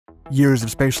Years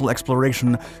of spatial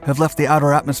exploration have left the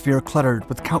outer atmosphere cluttered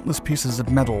with countless pieces of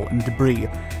metal and debris,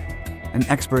 and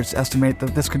experts estimate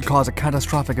that this could cause a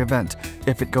catastrophic event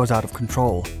if it goes out of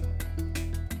control.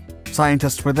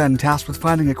 Scientists were then tasked with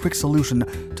finding a quick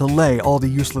solution to lay all the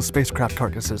useless spacecraft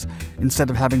carcasses instead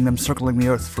of having them circling the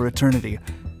Earth for eternity,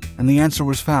 and the answer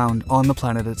was found on the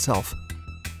planet itself.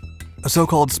 A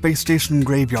so-called space station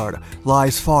graveyard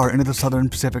lies far into the southern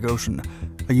Pacific Ocean,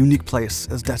 a unique place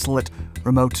as desolate,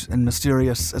 remote, and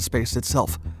mysterious as space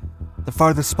itself. The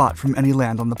farthest spot from any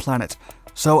land on the planet,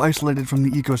 so isolated from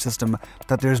the ecosystem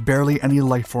that there's barely any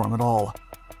life form at all.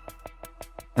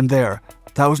 And there,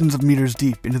 thousands of meters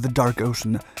deep into the dark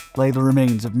ocean, lay the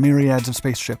remains of myriads of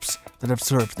spaceships that have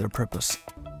served their purpose.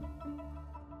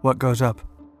 What goes up?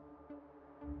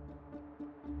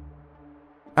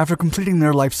 After completing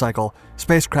their life cycle,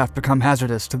 spacecraft become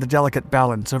hazardous to the delicate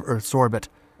balance of Earth's orbit.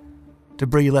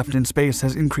 Debris left in space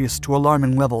has increased to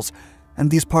alarming levels,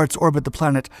 and these parts orbit the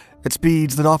planet at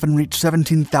speeds that often reach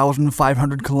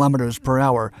 17,500 kilometers per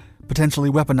hour,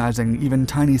 potentially weaponizing even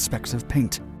tiny specks of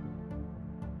paint.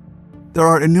 There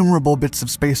are innumerable bits of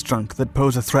space junk that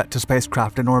pose a threat to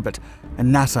spacecraft in orbit,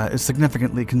 and NASA is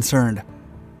significantly concerned.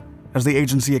 As the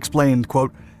agency explained,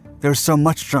 quote, "There's so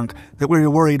much junk that we're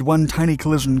worried one tiny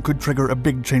collision could trigger a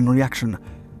big chain reaction.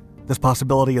 This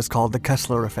possibility is called the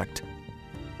Kessler effect."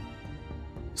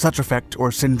 Such effect,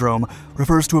 or syndrome,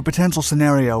 refers to a potential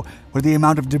scenario where the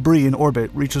amount of debris in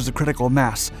orbit reaches a critical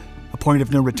mass, a point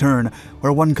of no return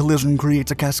where one collision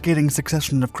creates a cascading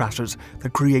succession of crashes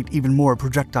that create even more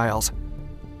projectiles.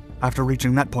 After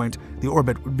reaching that point, the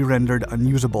orbit would be rendered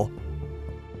unusable.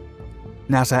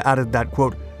 NASA added that,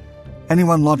 quote,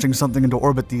 "Anyone launching something into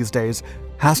orbit these days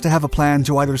has to have a plan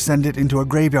to either send it into a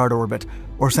graveyard orbit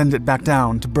or send it back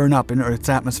down to burn up in Earth's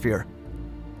atmosphere.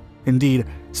 Indeed,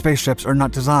 spaceships are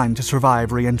not designed to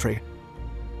survive re-entry.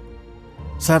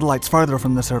 Satellites farther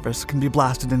from the surface can be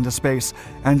blasted into space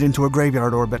and into a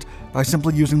graveyard orbit by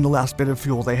simply using the last bit of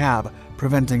fuel they have,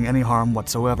 preventing any harm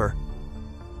whatsoever.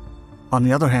 On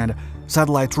the other hand,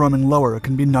 satellites roaming lower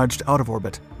can be nudged out of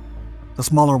orbit. The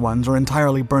smaller ones are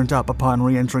entirely burnt up upon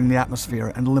re-entering the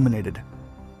atmosphere and eliminated.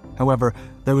 However,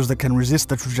 those that can resist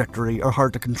the trajectory are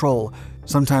hard to control,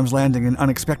 sometimes landing in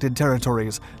unexpected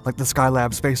territories like the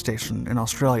Skylab space station in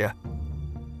Australia.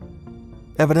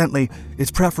 Evidently, it's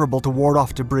preferable to ward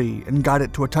off debris and guide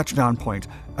it to a touchdown point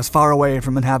as far away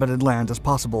from inhabited land as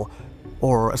possible,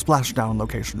 or a splashdown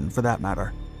location for that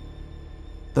matter.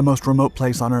 The most remote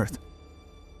place on Earth.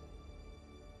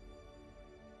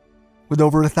 With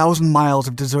over 1,000 miles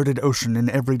of deserted ocean in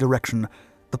every direction,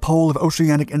 the pole of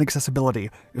oceanic inaccessibility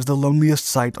is the loneliest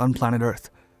site on planet Earth.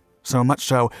 So much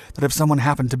so that if someone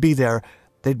happened to be there,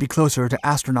 they'd be closer to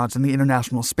astronauts in the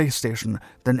International Space Station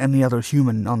than any other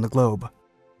human on the globe.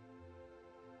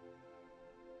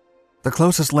 The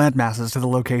closest landmasses to the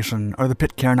location are the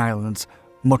Pitcairn Islands,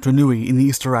 Motunui in the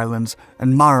Easter Islands,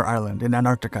 and Mar Island in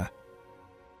Antarctica.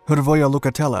 Hrvoje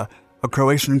Lukatela, a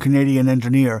Croatian-Canadian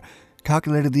engineer,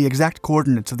 calculated the exact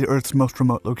coordinates of the Earth's most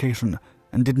remote location,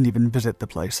 and didn't even visit the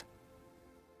place.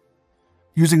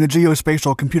 Using a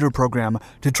geospatial computer program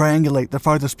to triangulate the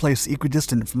farthest place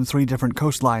equidistant from 3 different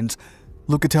coastlines,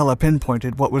 Lukatela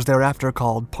pinpointed what was thereafter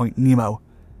called Point Nemo.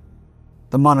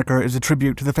 The moniker is a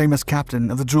tribute to the famous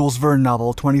captain of the Jules Verne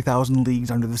novel 20,000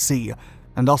 Leagues Under the Sea,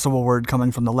 and also a word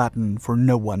coming from the Latin for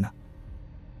no one.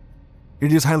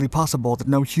 It is highly possible that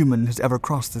no human has ever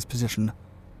crossed this position.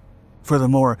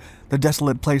 Furthermore, the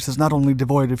desolate place is not only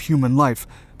devoid of human life,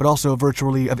 but also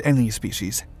virtually of any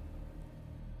species.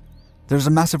 There's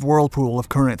a massive whirlpool of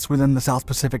currents within the South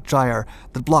Pacific Gyre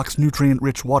that blocks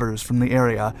nutrient-rich waters from the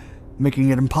area, making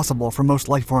it impossible for most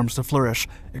life forms to flourish,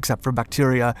 except for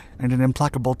bacteria and an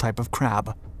implacable type of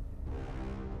crab.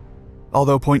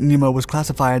 Although Point Nemo was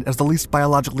classified as the least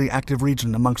biologically active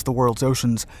region amongst the world's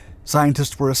oceans,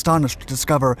 scientists were astonished to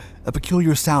discover a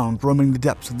peculiar sound roaming the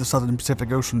depths of the southern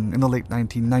Pacific Ocean in the late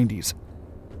 1990s.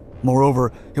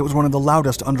 Moreover, it was one of the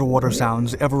loudest underwater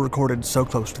sounds ever recorded so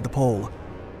close to the pole.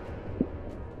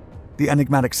 The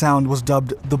enigmatic sound was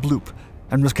dubbed the bloop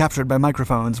and was captured by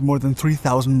microphones more than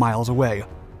 3,000 miles away.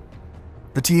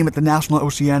 The team at the National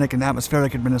Oceanic and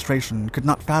Atmospheric Administration could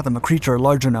not fathom a creature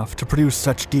large enough to produce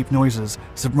such deep noises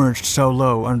submerged so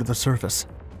low under the surface.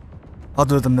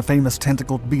 Other than the famous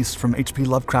tentacled beast from H.P.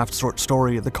 Lovecraft's short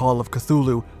story The Call of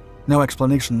Cthulhu, no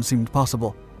explanation seemed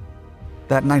possible.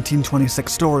 That 1926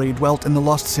 story dwelt in the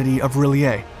lost city of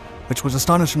R'lyeh, which was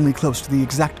astonishingly close to the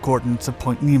exact coordinates of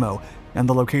Point Nemo and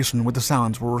the location where the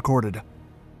sounds were recorded.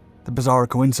 The bizarre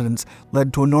coincidence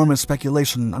led to enormous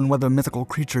speculation on whether mythical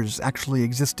creatures actually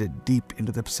existed deep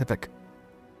into the Pacific.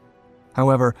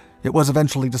 However, it was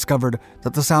eventually discovered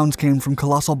that the sounds came from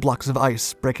colossal blocks of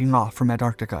ice breaking off from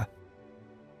Antarctica.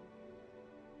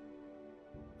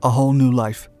 A whole new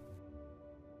life.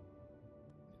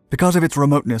 Because of its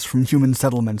remoteness from human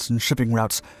settlements and shipping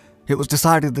routes, it was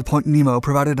decided that Point Nemo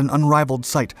provided an unrivaled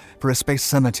site for a space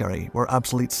cemetery where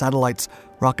obsolete satellites,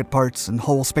 rocket parts, and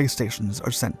whole space stations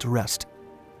are sent to rest.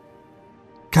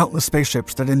 Countless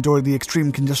spaceships that endured the extreme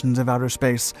conditions of outer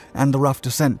space and the rough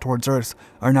descent towards Earth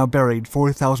are now buried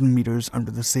 4,000 meters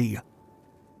under the sea.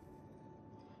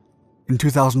 In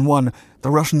 2001,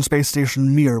 the Russian space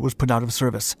station Mir was put out of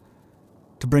service.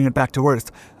 To bring it back to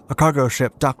Earth, a cargo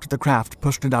ship docked with the craft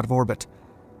pushed it out of orbit.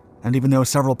 And even though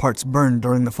several parts burned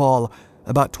during the fall,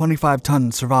 about 25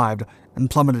 tons survived and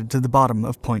plummeted to the bottom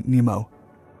of Point Nemo.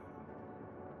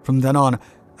 From then on,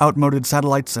 outmoded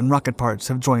satellites and rocket parts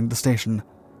have joined the station.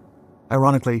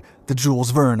 Ironically, the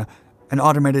Jules Verne, an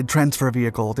automated transfer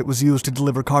vehicle that was used to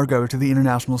deliver cargo to the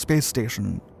International Space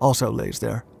Station, also lays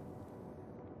there.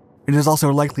 It is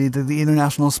also likely that the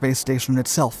International Space Station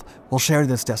itself will share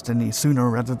this destiny sooner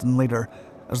rather than later,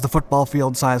 as the football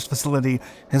field-sized facility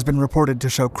has been reported to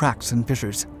show cracks and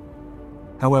fissures.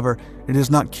 However, it is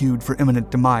not queued for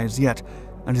imminent demise yet,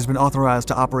 and has been authorized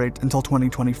to operate until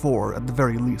 2024 at the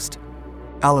very least.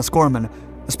 Alice Gorman,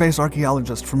 a space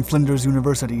archaeologist from Flinders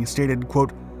University, stated,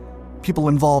 quote, "People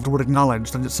involved would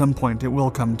acknowledge that at some point it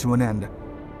will come to an end,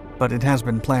 but it has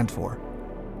been planned for."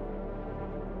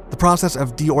 The process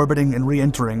of deorbiting and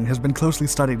re-entering has been closely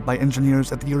studied by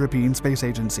engineers at the European Space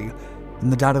Agency,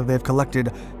 and the data they've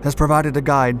collected has provided a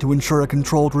guide to ensure a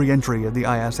controlled re-entry of the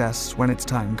ISS when its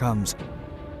time comes.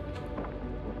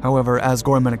 However, as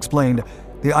Gorman explained,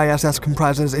 the ISS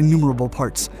comprises innumerable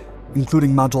parts,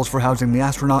 including modules for housing the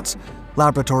astronauts,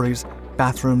 laboratories,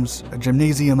 bathrooms, a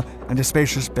gymnasium, and a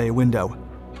spacious bay window.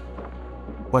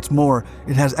 What's more,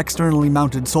 it has externally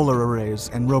mounted solar arrays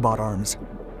and robot arms.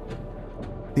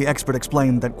 The expert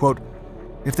explained that, quote,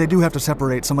 "If they do have to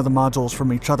separate some of the modules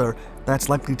from each other, that's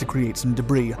likely to create some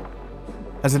debris.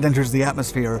 As it enters the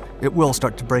atmosphere, it will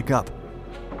start to break up.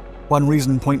 One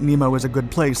reason Point Nemo is a good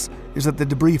place is that the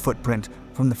debris footprint,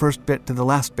 from the first bit to the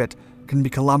last bit, can be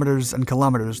kilometers and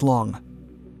kilometers long."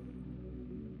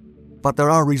 But there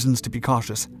are reasons to be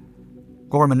cautious.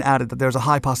 Gorman added that there's a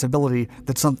high possibility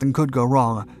that something could go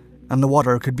wrong, and the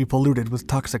water could be polluted with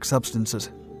toxic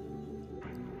substances.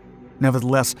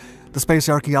 Nevertheless, the space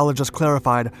archaeologist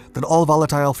clarified that all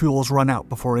volatile fuels run out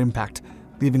before impact,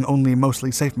 leaving only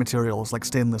mostly safe materials like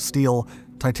stainless steel,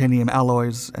 titanium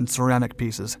alloys, and ceramic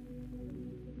pieces.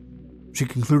 She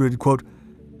concluded, quote,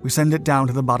 "We send it down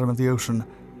to the bottom of the ocean,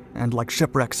 and like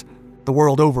shipwrecks, the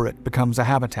world over it becomes a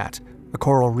habitat, a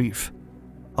coral reef,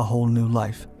 a whole new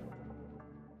life."